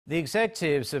The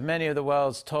executives of many of the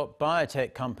world's top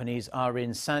biotech companies are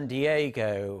in San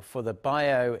Diego for the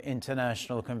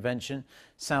International Convention.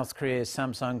 South Korea's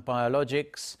Samsung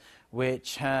Biologics,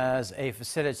 which has a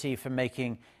facility for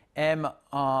making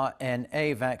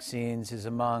mRNA vaccines, is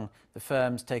among the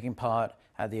firms taking part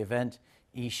at the event.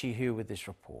 Shi-hoo with this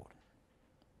report.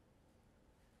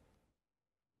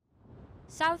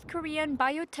 South Korean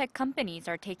biotech companies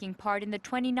are taking part in the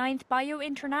 29th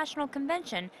International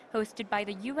Convention hosted by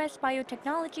the U.S.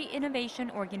 Biotechnology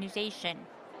Innovation Organization.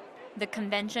 The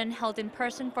convention, held in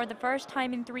person for the first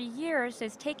time in 3 years,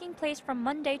 is taking place from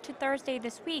Monday to Thursday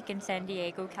this week in San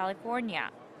Diego, California.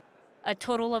 A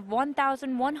total of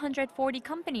 1,140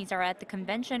 companies are at the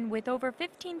convention, with over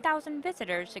 15,000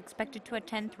 visitors expected to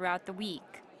attend throughout the week.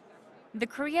 The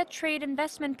Korea Trade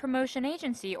Investment Promotion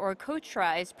Agency, or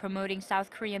KOTRA, is promoting South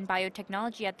Korean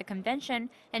biotechnology at the convention,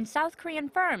 and South Korean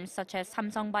firms such as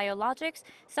Samsung Biologics,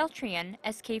 Celltrion,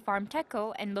 SK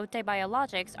Pharmteco and Lotte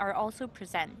Biologics are also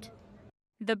present.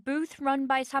 The booth run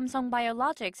by Samsung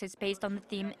Biologics is based on the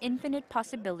theme Infinite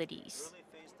Possibilities.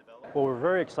 Well, we're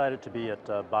very excited to be at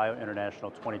Bio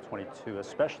International 2022,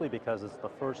 especially because it's the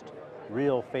first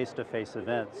real face-to-face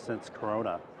event since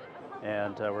Corona.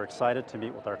 And we're excited to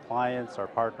meet with our clients, our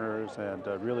partners, and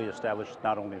really establish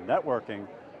not only networking,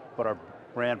 but our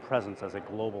brand presence as a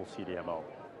global CDMO.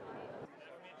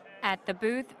 At the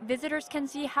booth, visitors can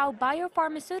see how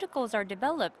biopharmaceuticals are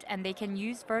developed, and they can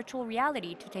use virtual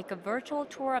reality to take a virtual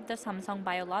tour of the Samsung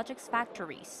Biologics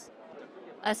factories.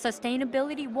 A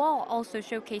sustainability wall also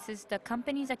showcases the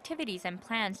company's activities and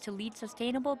plans to lead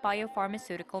sustainable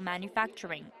biopharmaceutical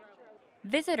manufacturing.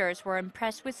 Visitors were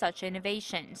impressed with such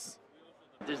innovations.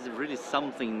 There's really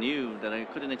something new that I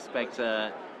couldn't expect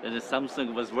that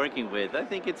Samsung was working with. I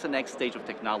think it's the next stage of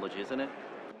technology, isn't it?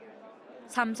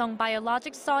 Samsung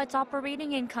Biologics saw its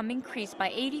operating income increase by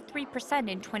 83%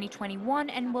 in 2021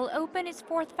 and will open its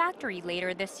fourth factory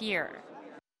later this year.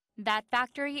 That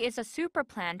factory is a super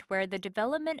plant where the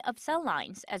development of cell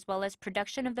lines as well as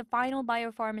production of the final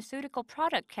biopharmaceutical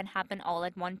product can happen all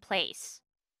at one place.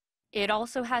 It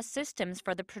also has systems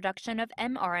for the production of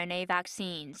mRNA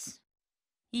vaccines.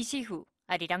 Shi-hoo,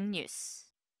 Arirang News.